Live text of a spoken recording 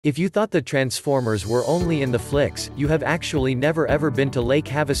If you thought the Transformers were only in the flicks, you have actually never ever been to Lake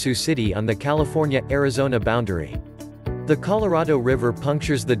Havasu City on the California-Arizona boundary. The Colorado River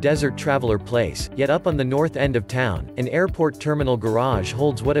punctures the Desert Traveler Place, yet up on the north end of town, an airport terminal garage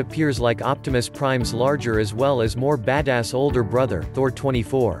holds what appears like Optimus Prime's larger as well as more badass older brother, Thor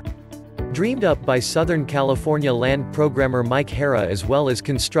 24. Dreamed up by Southern California land programmer Mike Hara as well as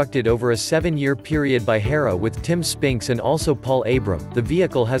constructed over a 7-year period by Hara with Tim Spinks and also Paul Abram, the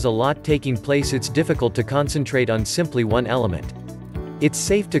vehicle has a lot taking place. It's difficult to concentrate on simply one element. It's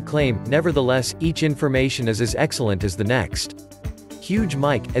safe to claim, nevertheless, each information is as excellent as the next. Huge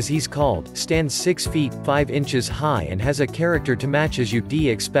Mike, as he's called, stands 6 feet, 5 inches high and has a character to match as you'd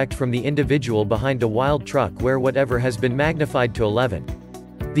expect from the individual behind a wild truck where whatever has been magnified to 11.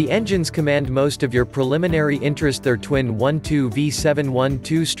 The engines command most of your preliminary interest. Their twin 1.2 V7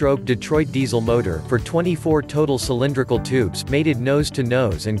 1.2-stroke Detroit diesel motor, for 24 total cylindrical tubes, mated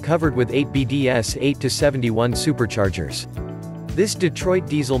nose-to-nose and covered with 8 BDS 8-71 superchargers. This Detroit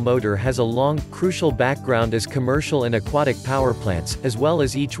diesel motor has a long, crucial background as commercial and aquatic power plants, as well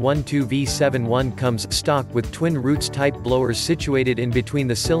as each 1.2 V7 comes stock with twin roots-type blowers situated in between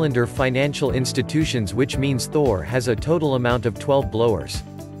the cylinder. Financial institutions, which means Thor has a total amount of 12 blowers.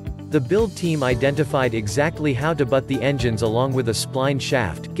 The build team identified exactly how to butt the engines along with a spline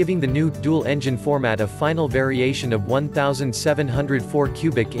shaft, giving the new, dual-engine format a final variation of 1,704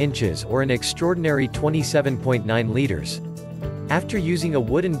 cubic inches or an extraordinary 27.9 liters. After using a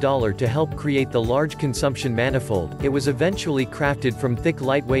wooden dollar to help create the large consumption manifold, it was eventually crafted from thick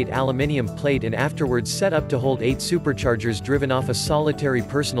lightweight aluminium plate and afterwards set up to hold 8 superchargers driven off a solitary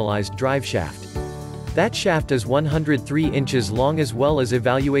personalized drive shaft. That shaft is 103 inches long as well as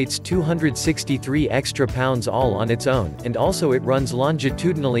evaluates 263 extra pounds all on its own, and also it runs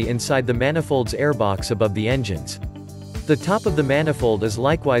longitudinally inside the manifold's airbox above the engines. The top of the manifold is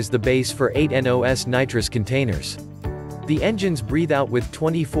likewise the base for 8 NOS nitrous containers. The engines breathe out with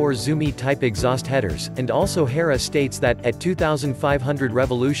 24 Zumi-type exhaust headers, and also Hara states that, at 2,500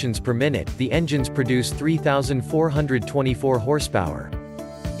 revolutions per minute, the engines produce 3,424 horsepower.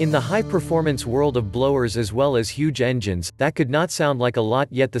 In the high-performance world of blowers as well as huge engines, that could not sound like a lot,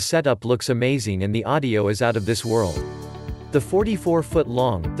 yet the setup looks amazing and the audio is out of this world. The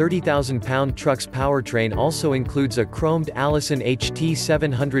 44-foot-long, 30,000-pound truck's powertrain also includes a chromed Allison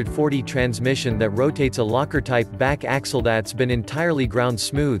HT740 transmission that rotates a locker-type back axle that's been entirely ground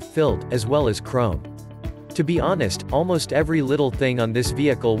smooth filled, as well as chromed. To be honest, almost every little thing on this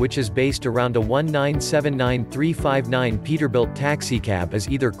vehicle, which is based around a 1979359 Peterbilt taxicab, is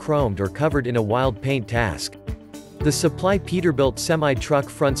either chromed or covered in a wild paint task. The supply Peterbilt semi-truck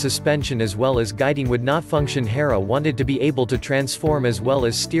front suspension as well as guiding would not function. Hara wanted to be able to transform as well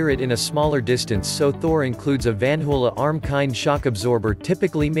as steer it in a smaller distance, so Thor includes a Van Hoyle arm-kind shock absorber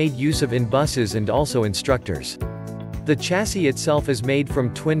typically made use of in buses and also instructors. The chassis itself is made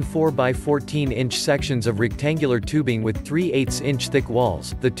from twin 4x14-inch sections of rectangular tubing with 3/8-inch thick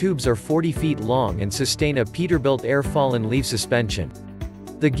walls. The tubes are 40 feet long and sustain a Peterbilt air fall and leave suspension.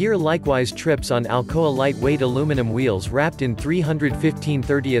 The gear likewise trips on Alcoa lightweight aluminum wheels wrapped in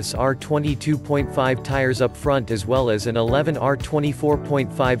 315/30 R 22.5 tires up front as well as an 11 R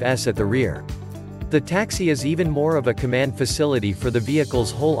 24.5s at the rear. The taxi is even more of a command facility for the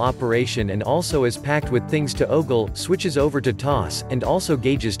vehicle's whole operation and also is packed with things to ogle, switches over to toss, and also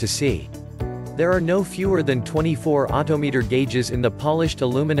gauges to see. There are no fewer than 24 autometer gauges in the polished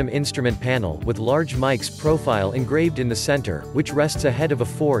aluminum instrument panel, with large Mike's profile engraved in the center, which rests ahead of a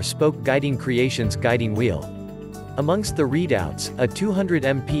 4-spoke Guiding Creations guiding wheel. Amongst the readouts, a 200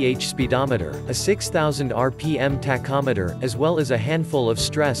 mph speedometer, a 6,000 rpm tachometer, as well as a handful of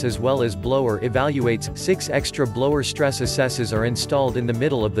stress as well as blower evaluates. 6 extra blower stress assesses are installed in the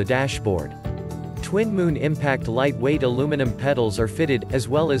middle of the dashboard. Twin Moon Impact lightweight aluminum pedals are fitted, as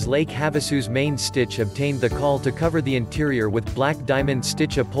well as Lake Havasu's main stitch obtained the call to cover the interior with black diamond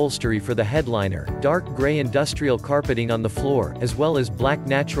stitch upholstery for the headliner, dark gray industrial carpeting on the floor, as well as black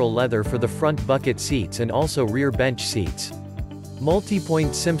natural leather for the front bucket seats and also rear bench seats.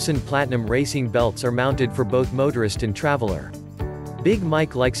 Multi-point Simpson Platinum racing belts are mounted for both motorist and traveler. Big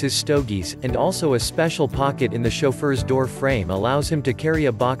Mike likes his stogies, and also a special pocket in the chauffeur's door frame allows him to carry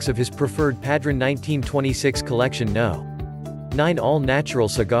a box of his preferred Padron 1926 collection No. 9 all-natural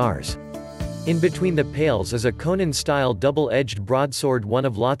cigars. In between the pails is a Conan-style double-edged broadsword, one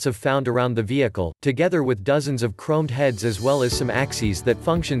of lots of found around the vehicle, together with dozens of chromed heads as well as some axes that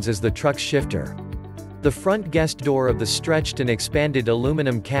functions as the truck's shifter. The front guest door of the stretched and expanded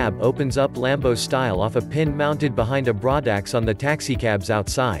aluminum cab opens up Lambo style off a pin mounted behind a broadaxe on the taxicab's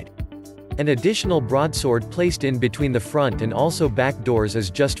outside. An additional broadsword placed in between the front and also back doors is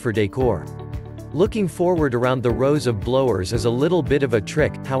just for decor. Looking forward around the rows of blowers is a little bit of a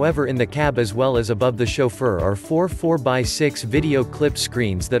trick, however in the cab as well as above the chauffeur are four 4x6 video clip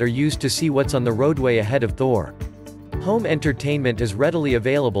screens that are used to see what's on the roadway ahead of Thor. Home entertainment is readily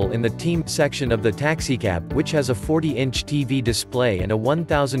available in the team section of the taxicab, which has a 40-inch TV display and a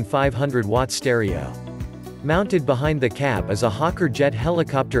 1,500-watt stereo. Mounted behind the cab is a Hawker jet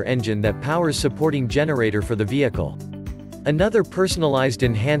helicopter engine that powers supporting generator for the vehicle. Another personalized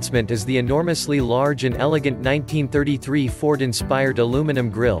enhancement is the enormously large and elegant 1933 Ford-inspired aluminum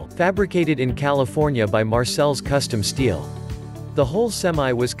grille, fabricated in California by Marcel's Custom Steel. The whole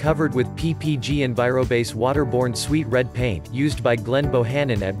semi was covered with PPG Envirobase waterborne sweet red paint, used by Glenn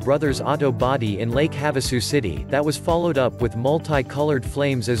Bohannon at Brothers Auto Body in Lake Havasu City, that was followed up with multi-colored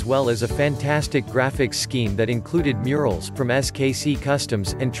flames as well as a fantastic graphics scheme that included murals from SKC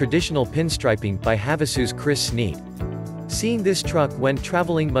Customs and traditional pinstriping by Havasu's Chris Sneed. Seeing this truck when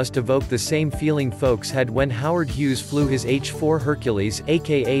traveling must evoke the same feeling folks had when Howard Hughes flew his H-4 Hercules,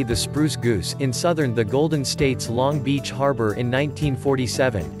 aka the Spruce Goose, in southern the Golden State's Long Beach Harbor in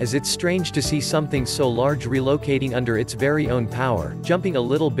 1947, as it's strange to see something so large relocating under its very own power, jumping a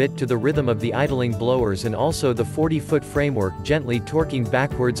little bit to the rhythm of the idling blowers and also the 40-foot framework gently torquing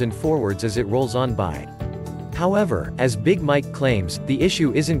backwards and forwards as it rolls on by. However, as Big Mike claims, the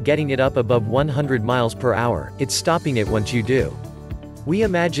issue isn't getting it up above 100 miles per hour, it's stopping it once you do. We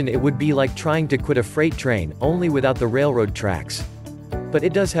imagine it would be like trying to quit a freight train, only without the railroad tracks. But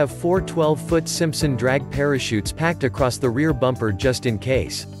it does have four 12-foot Simpson drag parachutes packed across the rear bumper just in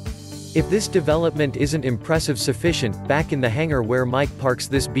case. If this development isn't impressive sufficient, back in the hangar where Mike parks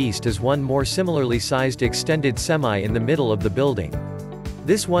this beast is one more similarly sized extended semi in the middle of the building.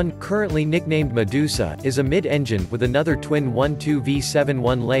 This one, currently nicknamed Medusa, is a mid-engine with another twin 1.2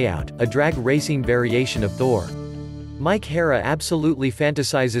 V71 layout, a drag racing variation of Thor. Mike Hara absolutely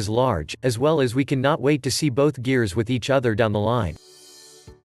fantasizes large, as well as we cannot wait to see both gears with each other down the line.